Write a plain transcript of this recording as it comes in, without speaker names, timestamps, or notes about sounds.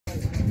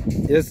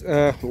Yes,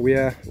 we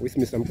are with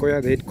Mr.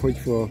 Mukoya, the head coach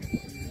for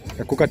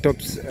Cuca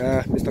Tops.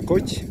 Mr.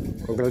 Coach,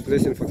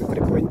 congratulations for the 3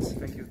 points.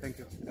 Thank you, thank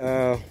you.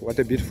 What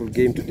a beautiful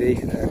game today,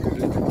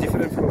 completely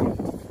different from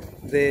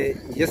the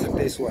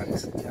yesterday's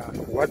ones. Yeah.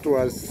 What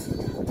was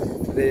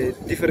the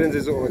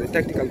differences or the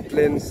tactical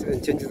plans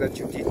and changes that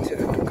you did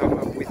to come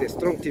up with a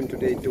strong team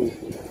today to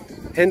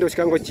hand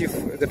Oshikango Chiefs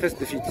the first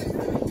defeat?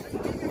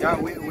 Yeah,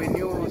 we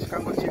knew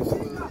Oshikango Chiefs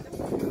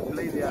will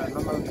play their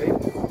normal game.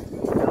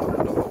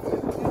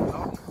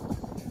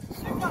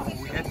 So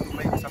we had to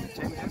make some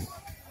changes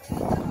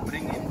to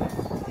bring in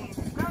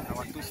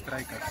our 2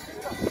 strikers.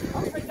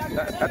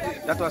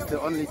 That was the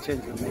only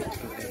change we made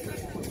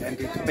today, and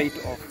it paid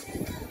off.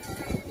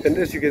 And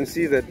as you can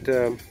see that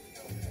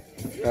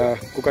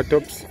Cuca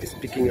Tops is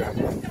picking up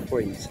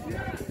points.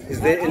 Is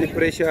there any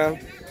pressure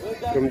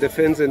from the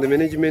fans and the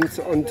management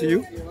onto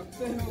you?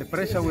 The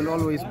pressure will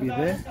always be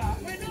there.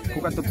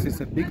 Cuca Tops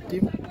is a big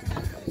team,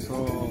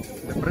 so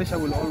the pressure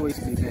will always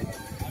be there,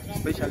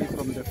 especially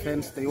from the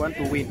fans. They want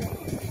to win.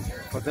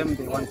 For them,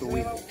 they want to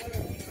win.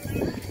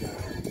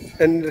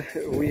 And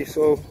we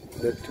saw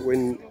that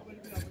when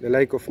the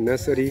like of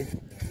Nasari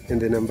and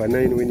the number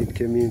 9, when it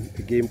came in,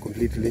 the game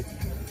completely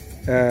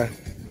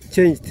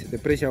changed. The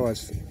pressure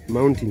was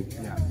mounting.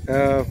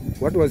 Yeah.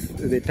 What was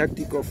the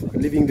tactic of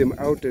leaving them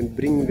out and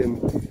bringing them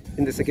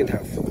in the second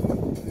half?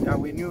 Yeah,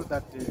 we knew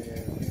that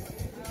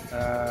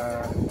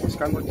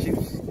Oshikango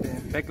Chiefs, the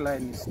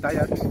backline is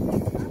tired,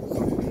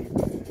 so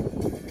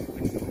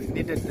we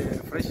needed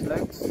fresh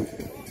legs.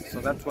 So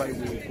that's why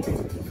we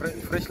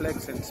fresh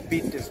legs and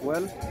speed as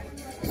well.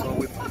 So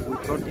we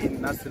brought in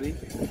Nasri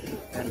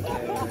and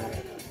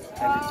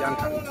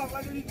Janka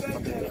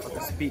for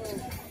the speed.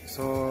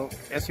 So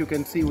as you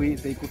can see,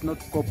 they could not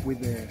cope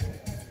with the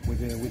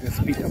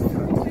speed up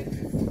front.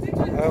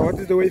 What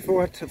is the way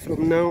forward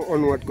from now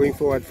onward, going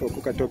forward for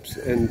Cuca Tops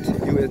and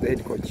you as the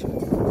head coach?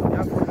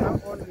 Yeah, from now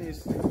on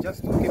is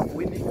just to keep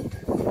winning, keep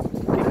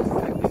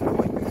collecting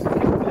points,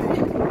 keep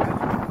playing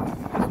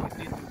as we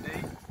did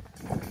today,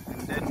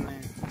 and then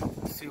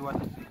see what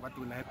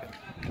will happen.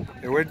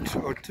 A word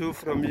or two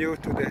from you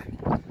to the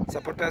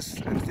supporters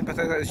and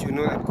sympathizers. You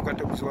know that Cuca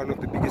Tops is one of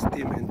the biggest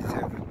teams and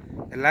deserve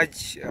a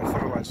large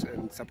followers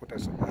and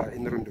supporters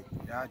in Rundu.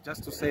 Yeah,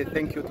 just to say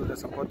thank you to the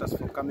supporters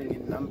for coming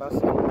in numbers,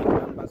 big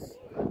numbers.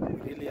 We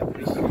really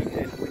appreciate it,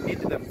 and we need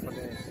them for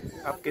the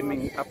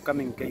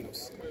upcoming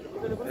games.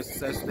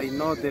 As they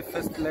know, the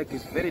first leg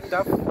is very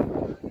tough.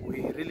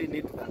 We really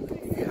need them to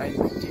be behind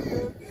the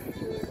team.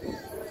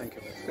 Thank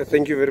you.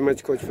 Thank you very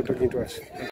much, Coach, for talking to us.